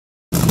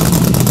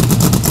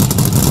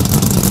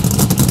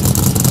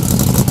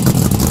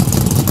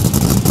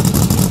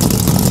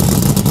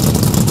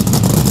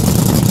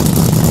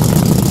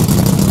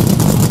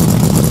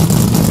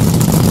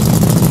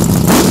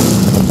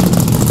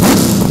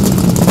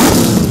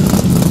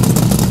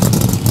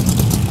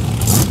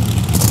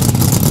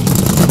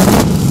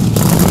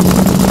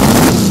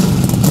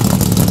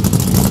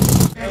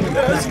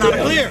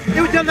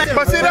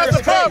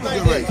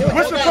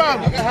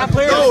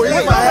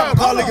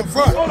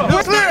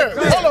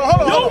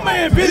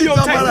man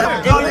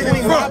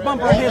videotaped my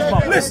bumper and his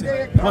bumper. Listen,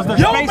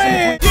 your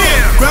man.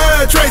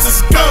 Grind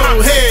traces, go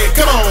ahead,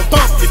 come on,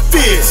 bump your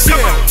fist.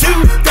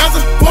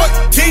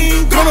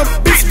 2014, gonna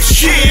be some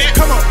shit.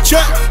 Come on,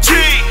 Chuck G,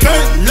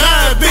 coming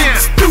live in the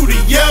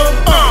studio.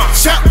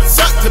 Shouts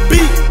out to B,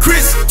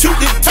 Chris, to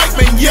the type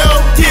man, yo.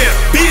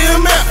 Yeah,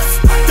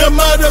 BMF, the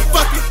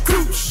motherfucking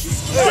crew.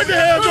 What the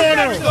hell going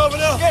on?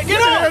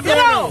 Get on.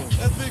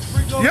 That big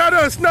freak over. Y'all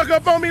done snuck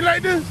up on me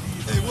like this?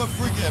 Hey, what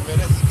freak at, man?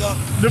 That's the dog.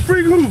 The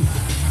freak who?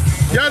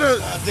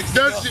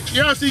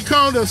 Y'all see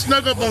Kong done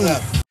snuck up on me.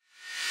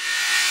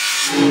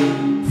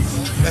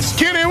 That's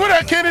Kennedy, what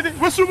that Kennedy?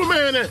 What's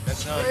Superman at?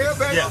 That's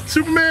yeah.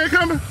 Superman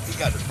coming? He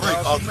got the break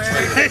off the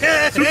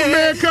train.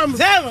 Superman coming.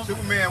 Tell him.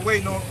 Superman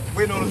waiting on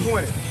the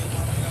 20.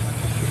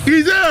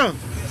 He's out.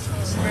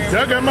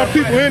 Y'all got my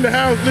people in the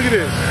house. Look at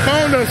this.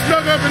 Kong done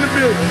snuck up in the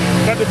building.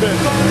 Got the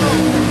best.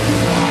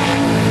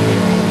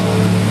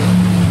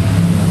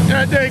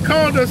 God dang,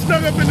 Kong done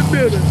snuck up in the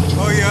building.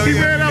 Oh yeah, He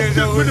ran out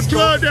with the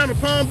plug down to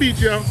Palm Beach,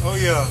 y'all. Oh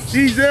yeah.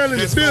 He's there in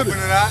the building.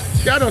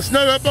 Y'all done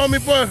snuck up on me,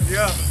 boy.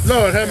 Yeah.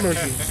 Lord have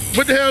mercy.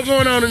 What the hell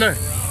going on tonight?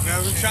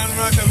 Now we trying to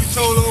run. We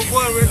told old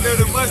boy right there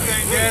the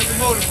Mustang gas the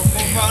motor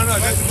before we found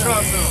out that's the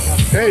truck song.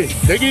 Hey,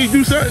 they can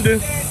do something then.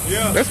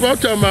 Yeah. That's what I'm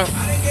talking about.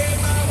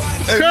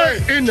 Hey,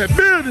 Kurt in the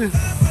building.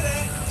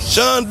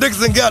 Sean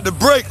Dixon got the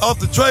brake off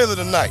the trailer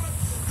tonight.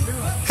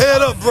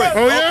 Head up brake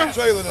Oh, off yeah? the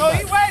trailer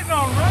tonight. He waiting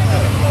on him, right?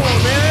 Come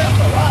on, man.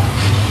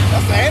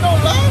 That's ain't no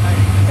lie.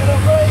 Head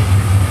up, right?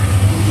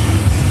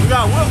 We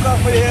got whip up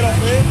for the head up,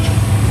 man.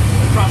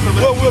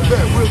 What whip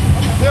that?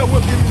 They'll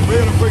whip give you the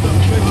head up brake off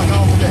the trailer like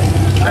all that.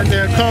 And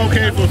then Kong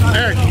came for some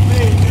action.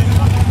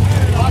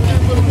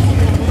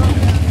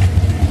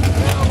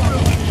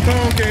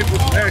 Kong came for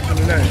some action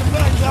tonight.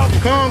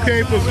 Kong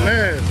came for some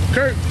ass.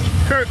 Kurt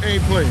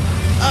ain't playing.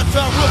 I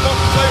try to whip off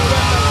the trailer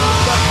right now.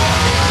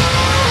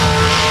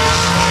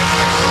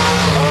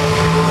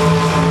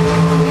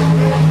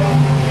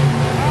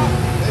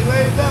 They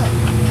laid down.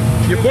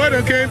 Your boy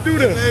done came through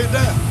there. Laid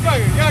down.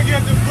 Y'all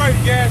get this brake,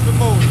 gas the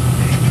motor.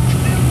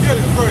 Get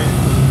this brake.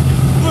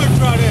 We'll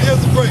try that.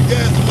 Here's the brake,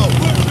 gas the motor.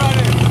 We'll try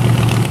that. You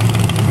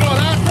know what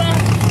I try?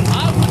 I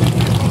put this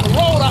bitch on the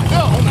road out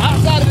there, on the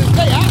outside of this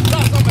day. I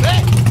try some of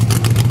that.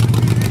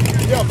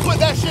 Yeah, put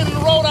that shit in the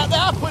road out there.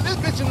 I put this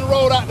bitch in the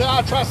road out there.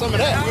 I'll try some of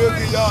that. We'll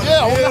get y'all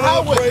Yeah, on head the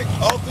up highway. brake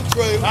off the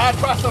trailer. I'll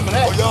try some of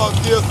that. Or y'all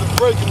give us the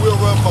brake and we'll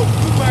run motor.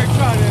 We might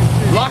try that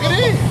shit. Lock it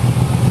in.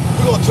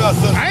 We're gonna try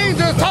something. I ain't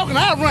just talking.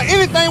 I run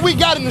anything we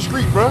got in the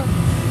street, bro.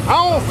 I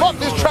don't fuck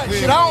this track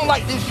shit. I don't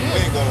like this We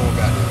shit. ain't gonna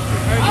go out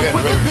I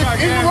put this bitch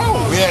in the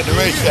road. We had the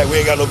racetrack, we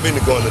ain't got no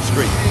business going the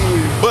street.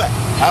 But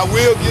I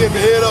will give the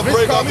head up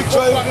brake off the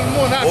trailer,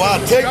 or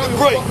I'll take the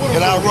brake and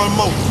I'll run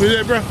motor. Who's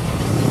that, bro?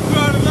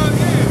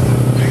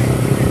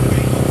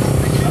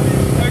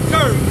 Hey,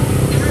 Kurt.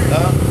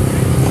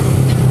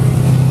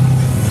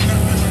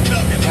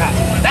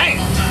 Damn.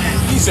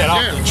 He said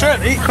off the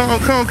trip.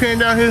 Kong came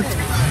down here.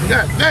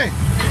 God dang.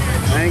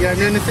 I ain't got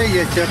nothing to say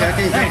yet, Chuck. I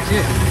can't talk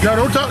shit. Y'all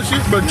don't talk shit,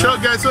 but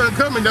Chuck got something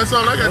coming. That's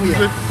all I got to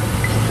say.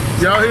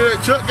 Y'all hear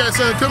that? Chuck got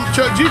something coming.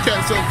 Chuck G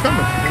got something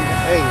coming.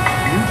 Hey,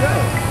 you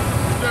drive.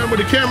 Driving with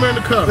the camera in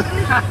the car.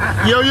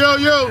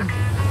 Yo.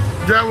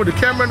 Driving with the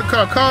camera in the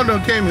car. Kong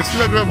done came and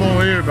snuck up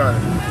on everybody.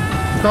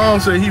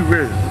 Kong said he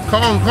ready.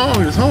 Kong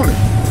is horny.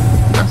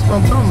 That's what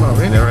I'm talking about.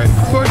 Ain't that right,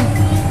 Courtney?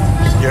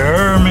 You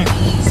heard me.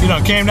 He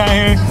done came down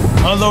here,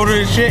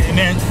 unloaded his shit, and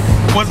then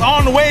was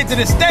on the way to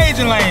the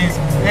staging lanes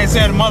and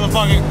said the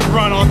motherfucker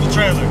run off the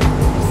trailer.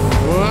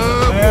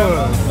 What,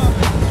 boy?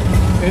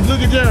 And look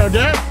at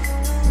that.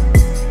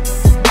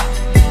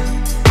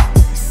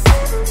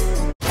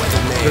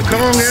 The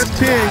Kong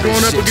S10 going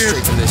up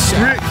against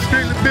Rick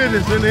Strictly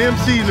Business and the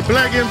MC, the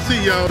Black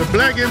MC, y'all. The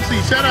Black MC.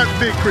 Shout out to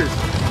Big Chris.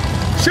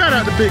 Shout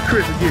out to Big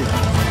Chris again.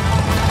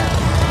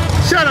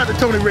 Shout out to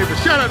Tony Raper.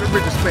 Shout out to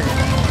Richard Span.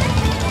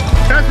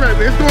 That's right,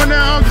 man. It's going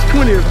down August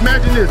 20th.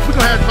 Imagine this. We're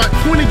going to have about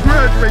 20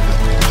 grudge races.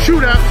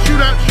 Shootout.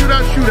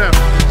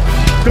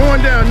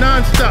 Going down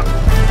non-stop.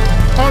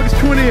 August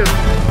 20th.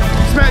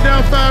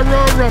 SmackDown 5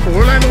 Royal Rumble.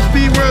 Orlando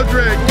Speed World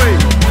Drag. Wait.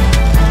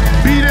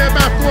 Be there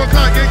by 4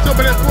 o'clock. Gates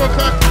open at 4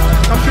 o'clock.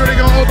 I'm sure they're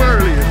going to open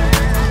earlier.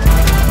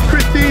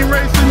 Christine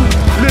Racing.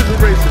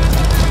 Lizard Racing.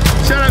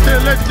 Shout out to the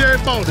legendary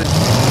Baldy.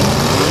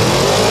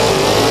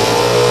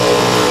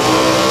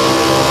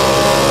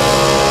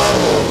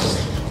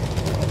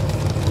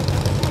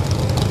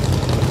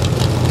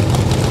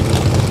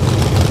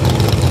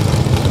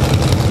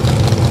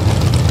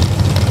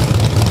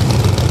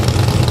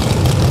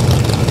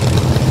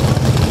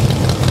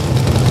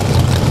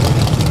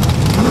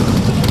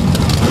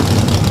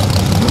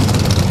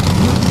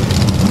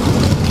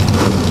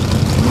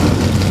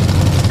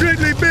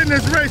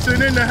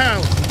 Racing in the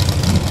house.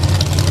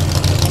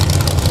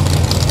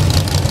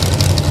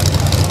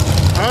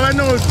 All I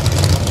know is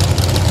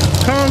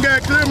Kong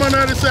got clear on the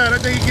other side. I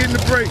think he's getting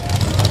the brake.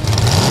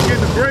 He's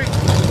getting the brake.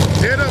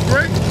 Head up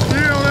brake.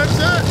 Clear on the other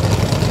side.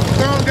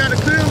 Kong got it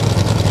clear.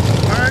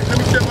 All right, let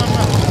me shut my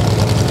mouth.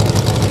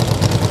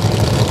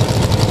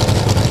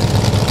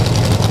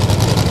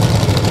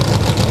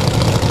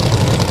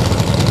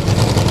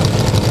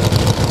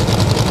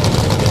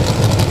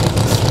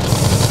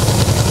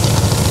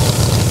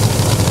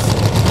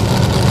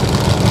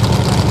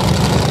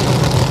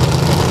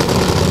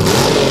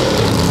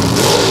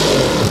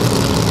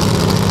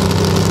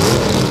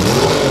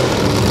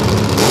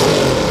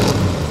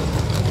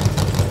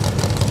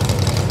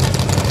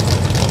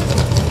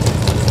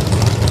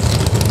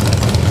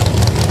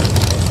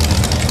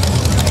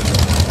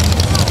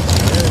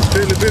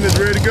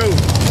 go.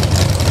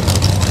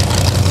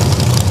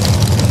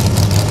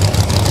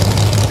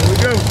 Here we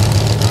go.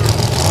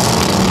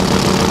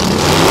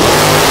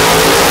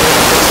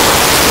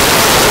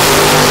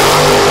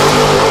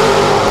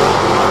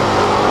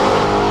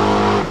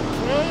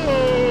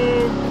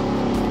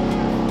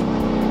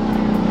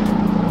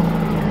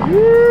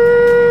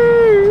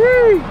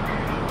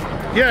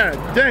 Yeah,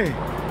 dang.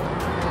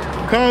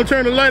 Kong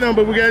turned the light on,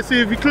 but we gotta see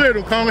if he cleared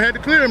him. Kong had to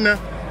clear him now.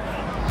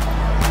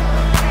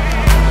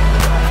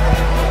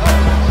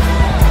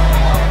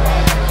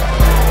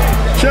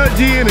 Chuck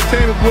G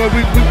Entertainment, boy,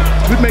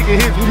 we making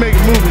hits, we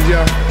making movies,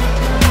 y'all.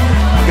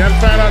 Gotta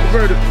find out the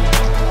verdict.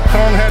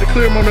 Kong had to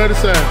clear him on the other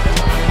side.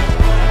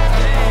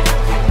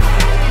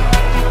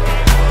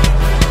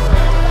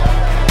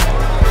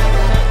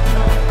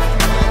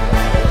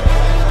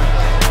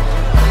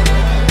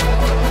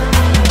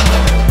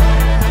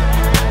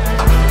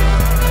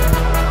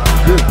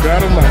 Good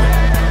God Almighty.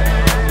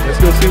 Let's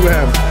go see what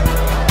happens.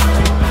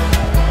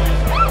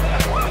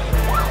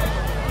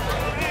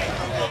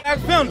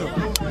 Fender.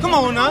 Come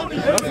on now.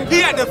 He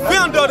had the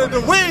fender of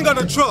the wing of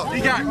the truck.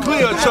 He got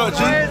clear, Chuck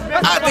G.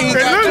 I think he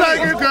got It looked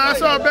like it, cause I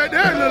saw it back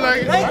there, it looked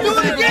like it. Hey, do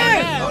it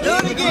again. Do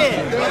it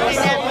again.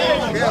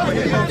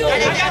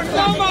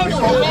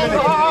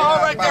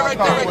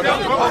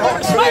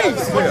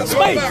 Space.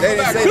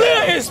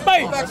 Clear is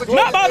space.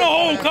 Not by the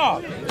whole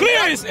car.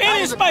 Clear is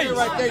any space.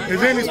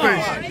 It's any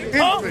space.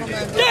 Huh?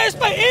 Yeah, it's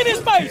space. Any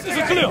space is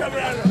a clear.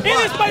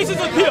 Any space is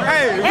a clear.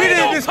 Hey, we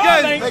didn't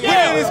discuss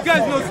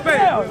no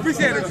space. We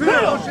said a clear.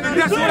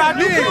 That's what I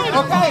did.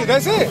 Okay,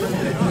 that's it.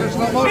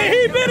 Hey,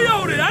 he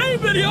videoed it. I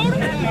ain't videoed it.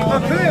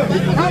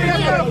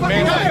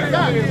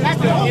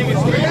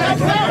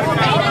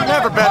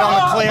 Never bet on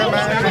the clear,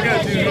 man.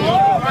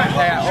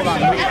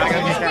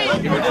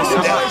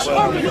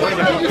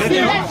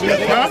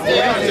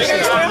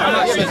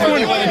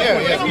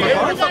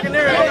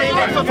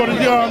 For the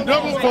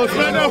double, for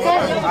SmackDown 4?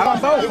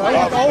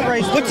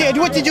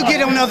 What did you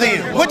get on the other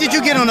end? What did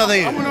you get on the other I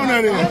end? went on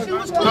that end.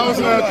 I was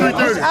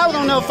 330. I was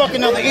on the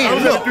fucking other I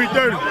end. was at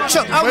 330.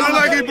 Chuck, But it looked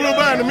like he blew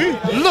by to me.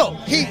 Look,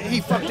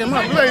 he fucked him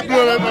up. It looked like he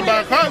blew up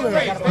by a car lane.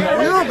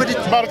 No, but the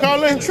By the car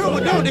lane? truck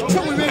was doing the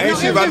truck was. I ain't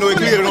see if I know he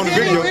cleared it on the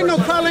video. Ain't no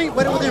car lane,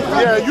 but it was in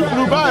front. Yeah, you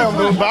blew by him,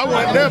 though, but I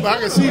wasn't there, but I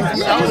could see him.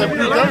 I was at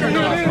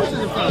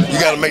 330. You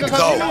gotta make the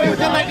call. They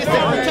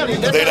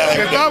not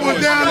If I was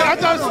down there, I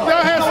thought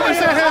y'all had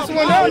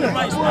someone down there.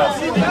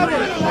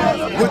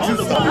 What you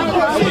saw?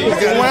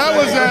 When I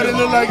was at it, it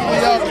looked like y'all.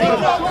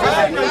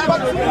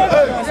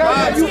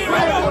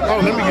 Oh,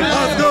 let me get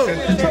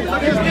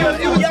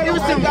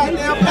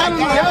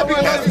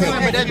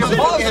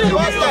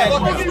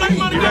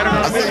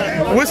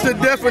What's the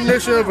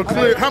definition of a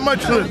clear? How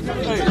much clear?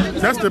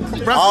 That's the.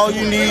 All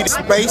you need is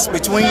space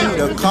between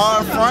the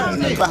car in front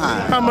and the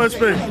behind. How much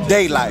space?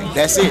 Daylight,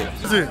 that's it.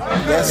 That's it.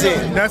 That's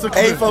it. That's a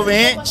clip. Eighth of an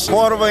inch,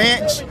 quarter of an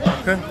inch.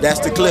 Okay. That's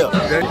the clip.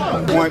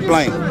 Point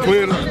blank.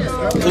 Clear.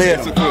 Clear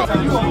them.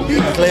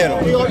 Clear them.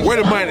 Where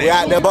the money? They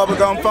out there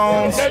bubblegum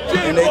phones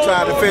and they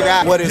trying to figure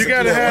out what is You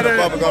gotta have that.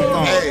 bubblegum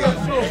phone.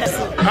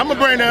 I'm gonna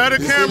bring the other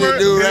camera.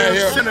 dude right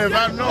here. If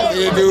I know.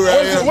 You do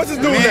right here. What's this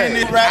dude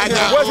name?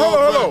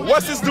 Hold on.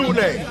 What's this dude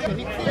name?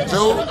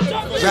 Joe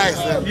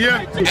Jackson,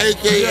 Yeah.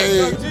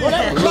 a.k.a.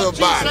 Lil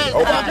Body.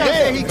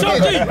 Chuck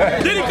G,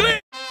 did he clear?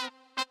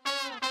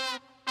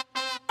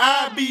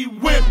 I be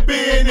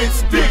whipping and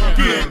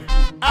sticking.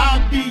 I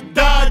be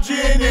dodging.